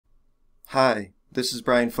Hi, this is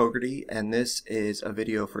Brian Fogarty, and this is a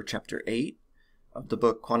video for Chapter 8 of the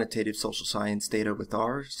book Quantitative Social Science Data with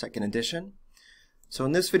R, second edition. So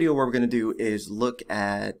in this video, what we're going to do is look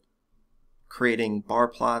at creating bar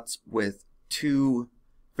plots with two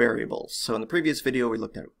variables. So in the previous video, we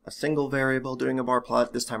looked at a single variable doing a bar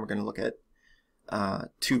plot. This time we're going to look at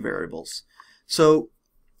two variables. So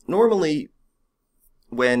normally,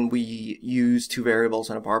 when we use two variables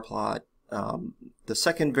in a bar plot, the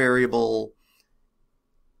second variable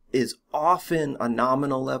is often a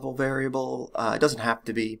nominal level variable. It doesn't have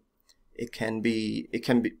to be. It can be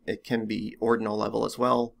ordinal level as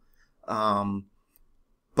well.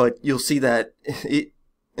 But you'll see that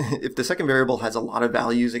if the second variable has a lot of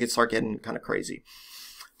values, it can start getting kind of crazy.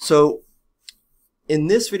 So in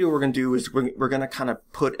this video, what we're going to do is we're going to kind of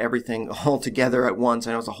put everything all together at once.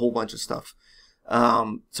 I know it's a whole bunch of stuff.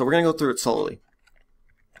 So we're going to go through it slowly.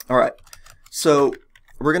 All right. So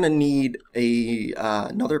we're going to need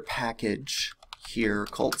another package here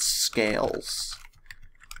called scales.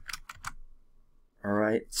 All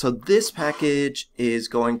right. So this package is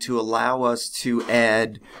going to allow us to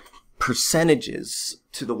add percentages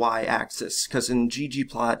to the y-axis, because in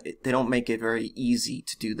ggplot they don't make it very easy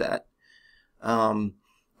to do that.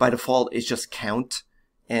 By default, it's just count,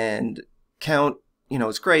 and count,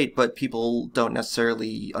 is great, but people don't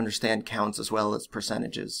necessarily understand counts as well as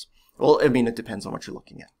percentages. Well, I mean, it depends on what you're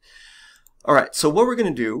looking at. All right, so what we're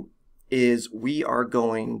going to do is we are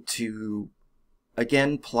going to,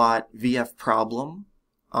 again, plot VF problem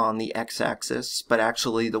on the x-axis, but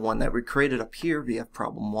actually the one that we created up here, VF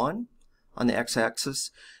problem 1, on the x-axis,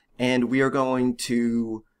 and we are going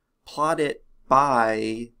to plot it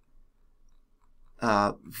by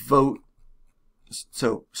vote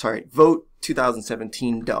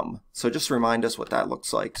 2017 dumb. So just to remind us what that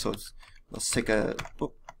looks like. So let's take a,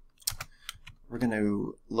 we're going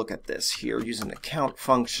to look at this here using the count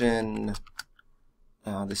function.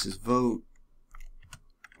 This is vote.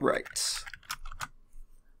 Right.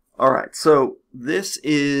 All right. So this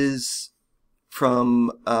is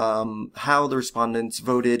from how the respondents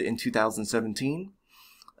voted in 2017,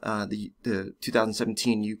 the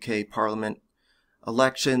 2017 UK Parliament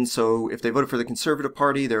election. So if they voted for the Conservative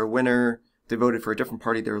Party, they're a winner. If they voted for a different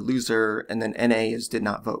party, they're a loser. And then NA is did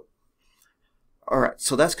not vote. All right,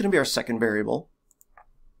 so that's going to be our second variable.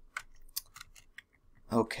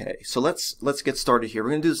 Okay, so let's get started here. We're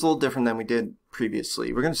going to do this a little different than we did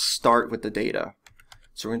previously. We're going to start with the data.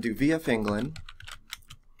 So we're going to do VF England,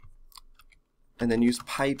 and then use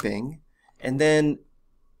piping, and then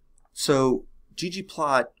so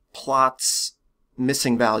ggplot plots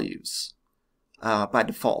missing values by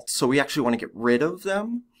default. So we actually want to get rid of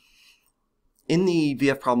them. In the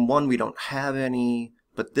VF problem 1, we don't have any.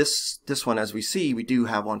 But this one, as we see, we do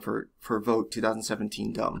have one for vote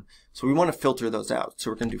 2017 dumb. So we want to filter those out.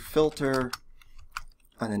 So we're going to do filter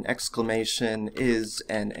and an exclamation is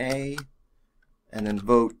NA, and then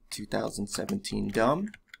vote 2017 dumb.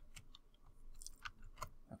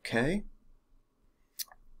 Okay.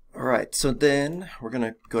 All right. So then we're going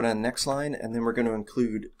to go to the next line, and then we're going to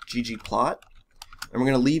include ggplot, and we're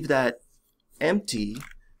going to leave that empty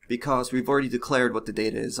because we've already declared what the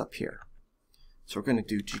data is up here. So we're going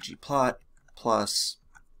to do ggplot plus,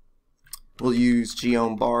 we'll use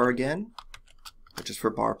geom_bar again, which is for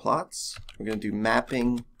bar plots. We're going to do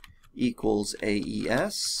mapping equals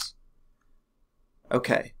AES.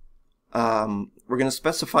 Okay. We're going to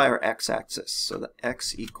specify our x-axis. So the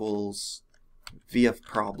x equals VF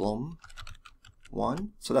problem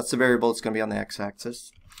 1. So that's the variable that's going to be on the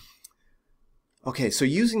x-axis. Okay, so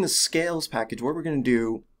using the scales package, what we're going to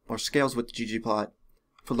do, or scales with ggplot,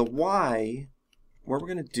 for the y, what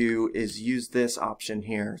we're going to do is use this option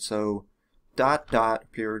here. So dot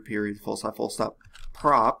dot period period full stop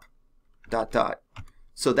prop dot dot.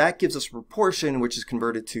 So that gives us a proportion which is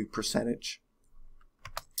converted to percentage.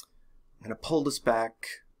 I'm going to pull this back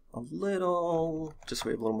a little just so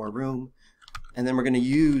we have a little more room, and then we're going to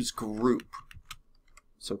use group.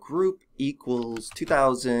 So group equals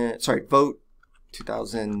vote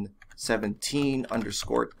 2017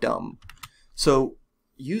 underscore dumb. So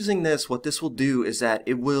using this, what this will do is that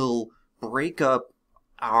it will break up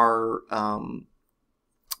our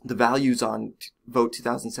the values on vote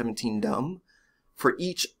 2017 dumb for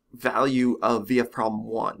each value of VF problem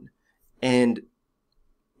 1, and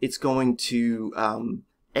it's going to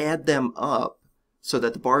add them up so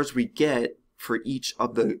that the bars we get for each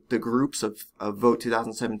of the groups of vote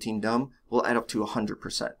 2017 dumb will add up to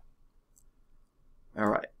 100%. All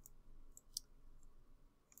right.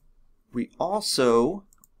 We also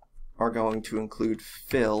are going to include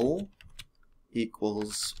fill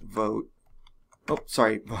equals vote oh,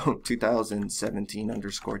 sorry, vote 2017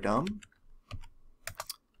 underscore dumb.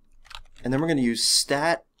 And then we're going to use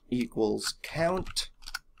stat equals count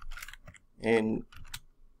in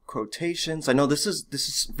quotations. I know this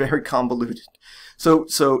is very convoluted. So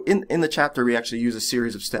in the chapter we actually use a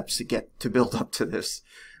series of steps to build up to this.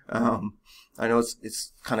 I know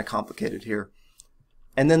it's kind of complicated here.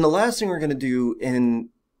 And then the last thing we're going to do in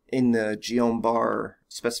the geom bar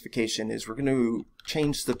specification is we're going to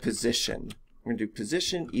change the position. We're going to do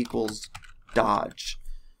position equals dodge.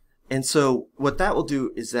 And so what that will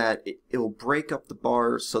do is that it will break up the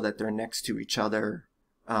bars so that they're next to each other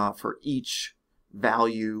for each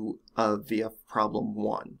value of VF problem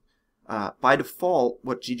 1. By default,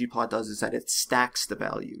 what ggplot does is that it stacks the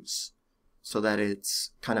values so that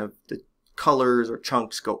it's kind of the colors or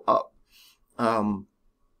chunks go up.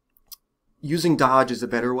 Using dodge is a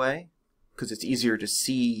better way because it's easier to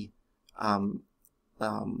see the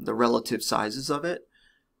relative sizes of it.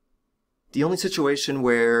 The only situation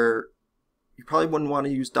where you probably wouldn't want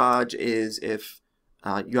to use dodge is if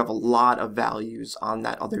you have a lot of values on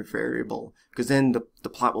that other variable, because then the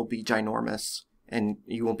plot will be ginormous and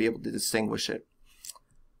you won't be able to distinguish it.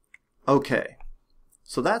 Okay,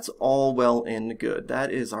 so that's all well and good.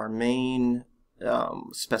 That is our main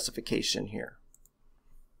specification here.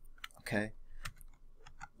 Okay.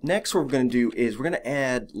 Next, what we're going to do is we're going to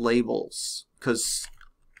add labels, because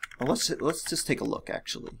well, let's just take a look.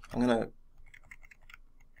 Actually,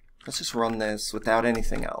 let's just run this without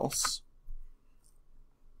anything else.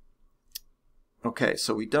 Okay,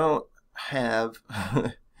 so we don't have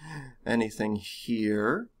anything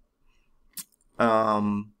here,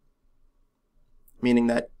 meaning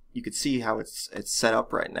that you could see how it's set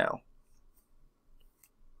up right now.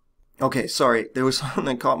 Okay, sorry, there was something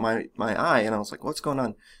that caught my eye, and I was like, what's going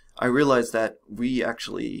on? I realized that we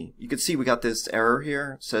actually, you can see we got this error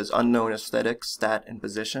here. It says unknown aesthetics, stat, and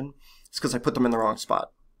position. It's because I put them in the wrong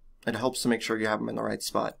spot. It helps to make sure you have them in the right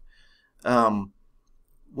spot.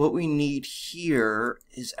 What we need here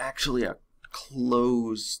is actually a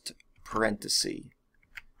closed parenthesis.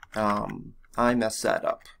 I messed that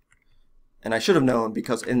up. And I should have known,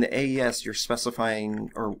 because in the AES you're specifying,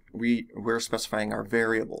 or we're specifying our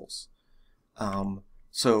variables.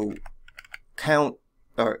 So count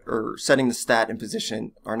or setting the stat and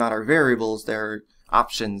position are not our variables, they're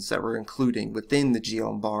options that we're including within the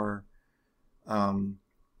geom bar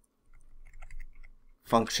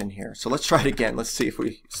function here. So let's try it again. Let's see if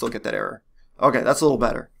we still get that error. Okay, that's a little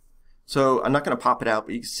better. So I'm not going to pop it out,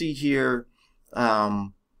 but you can see here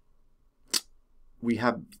we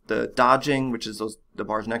have the dodging, which is the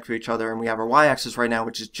bars next to each other, and we have our y-axis right now,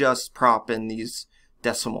 which is just prop in these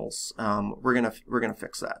decimals. We're gonna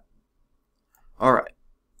fix that. All right.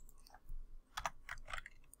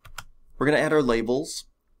 We're gonna add our labels,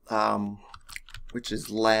 which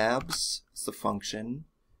is labs. It's the function.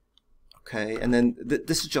 Okay, and then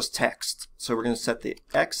this is just text. So we're gonna set the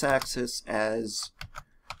x-axis as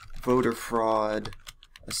voter fraud,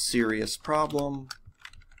 a serious problem.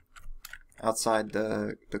 Outside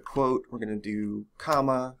the quote, we're going to do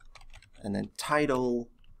comma and then title.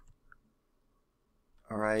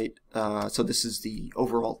 All right, so this is the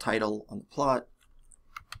overall title on the plot.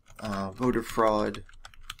 Voter fraud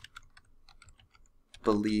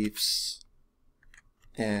beliefs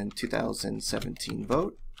and 2017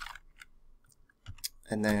 vote.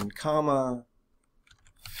 And then comma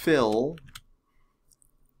fill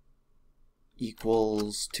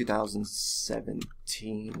equals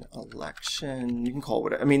 2017 election. You can call it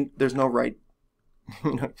whatever. I mean, there's no right.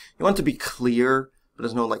 You want it to be clear, but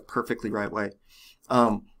there's no like perfectly right way.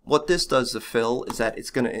 What this does, the fill, is that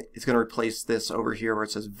it's gonna replace this over here where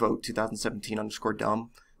it says vote 2017 underscore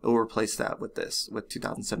dumb. It will replace that with this, with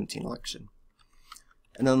 2017 election.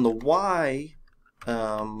 And then the y,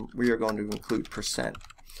 we are going to include %. All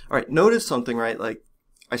right, notice something, right? Like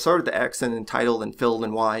I started the x and then title and fill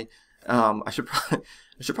and y. I should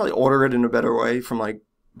probably order it in a better way from like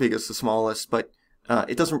biggest to smallest, but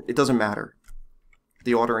it doesn't matter.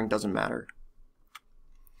 The ordering doesn't matter.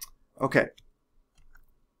 Okay.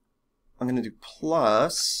 I'm going to do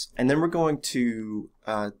plus, and then we're going to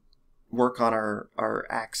work on our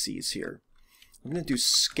axes here. I'm going to do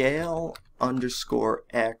scale underscore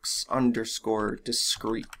x underscore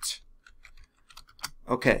discrete.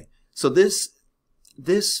 Okay, so this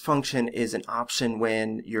function is an option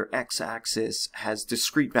when your x-axis has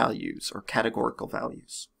discrete values or categorical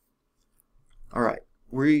values. All right,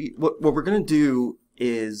 what we're going to do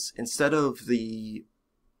is, instead of the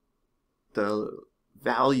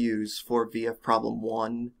values for VF problem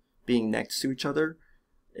 1 being next to each other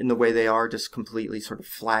in the way they are, just completely sort of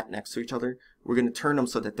flat next to each other, we're going to turn them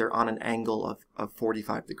so that they're on an angle of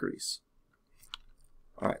 45 degrees.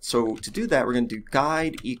 All right, so to do that, we're going to do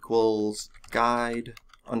guide equals guide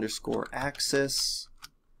underscore axis,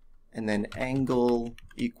 and then angle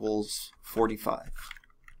equals 45.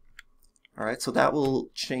 All right, so that will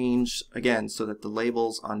change again so that the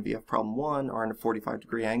labels on VF problem 1 are on a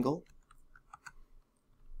 45-degree angle.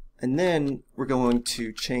 And then we're going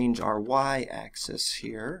to change our y-axis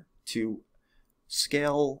here to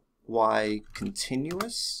scale y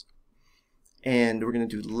continuous, and we're going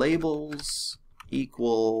to do labels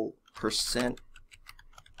equal percent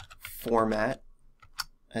format,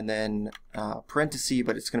 and then parenthesis,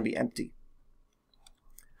 but it's going to be empty.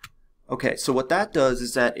 Okay, so what that does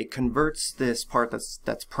is that it converts this part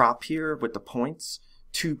that's prop here with the points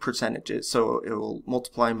to percentages. So it will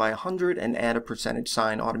multiply them by 100 and add a percentage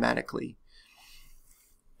sign automatically.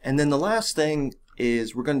 And then the last thing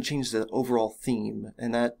is we're going to change the overall theme,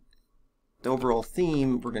 and that the overall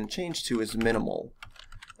theme we're going to change to is minimal.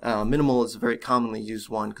 Minimal is a very commonly used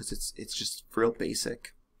one because it's just real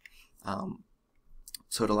basic.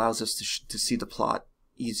 So it allows us to see the plot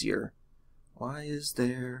easier. Why is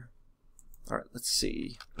there? All right, let's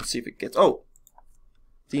see. Let's see if it gets. Oh,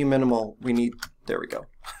 theme minimal. We need. There we go.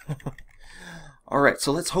 All right,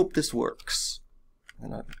 so let's hope this works. I'm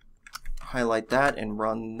gonna highlight that and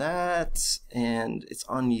run that, and it's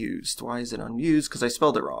unused. Why is it unused? Because I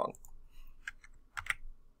spelled it wrong.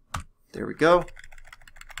 There we go.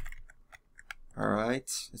 All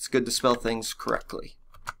right, it's good to spell things correctly.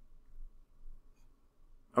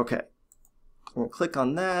 Okay, I'm going to click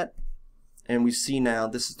on that, and we see now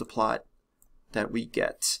this is the plot that we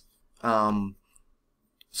get.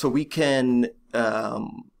 So we can,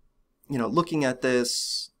 you know, looking at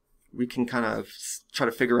this, we can kind of try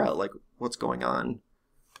to figure out like what's going on,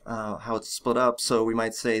 how it's split up. So we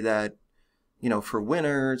might say that, you know, for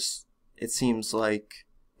winners, it seems like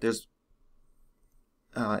there's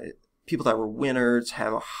people that were winners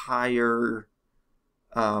have a higher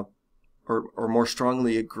or more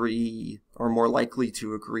strongly agree or more likely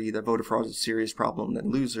to agree that voter fraud is a serious problem than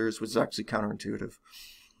losers, which is actually counterintuitive.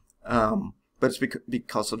 But it's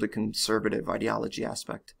because of the conservative ideology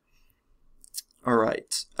aspect. All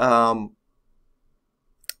right.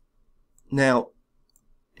 Now,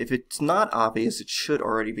 if it's not obvious, it should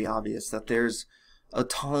already be obvious that there's a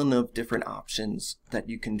ton of different options that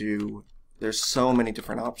you can do. There's so many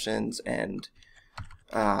different options, and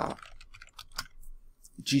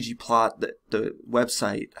ggplot, the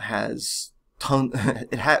website, has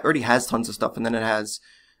already has tons of stuff, and then it has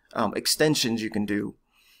extensions you can do.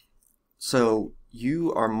 So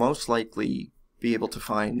you are most likely be able to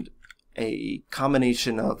find a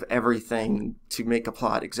combination of everything to make a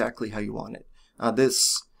plot exactly how you want it.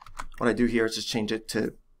 What I do here is just change it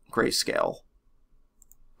to grayscale.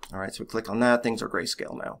 All right, so we click on that. Things are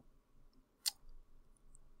grayscale now.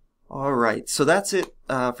 All right, so that's it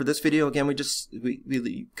for this video. Again,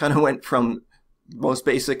 we kind of went from most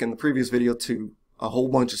basic in the previous video to a whole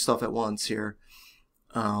bunch of stuff at once here,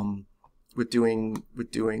 with doing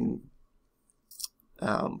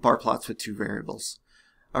bar plots with 2 variables.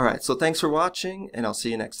 All right, so thanks for watching, and I'll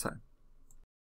see you next time.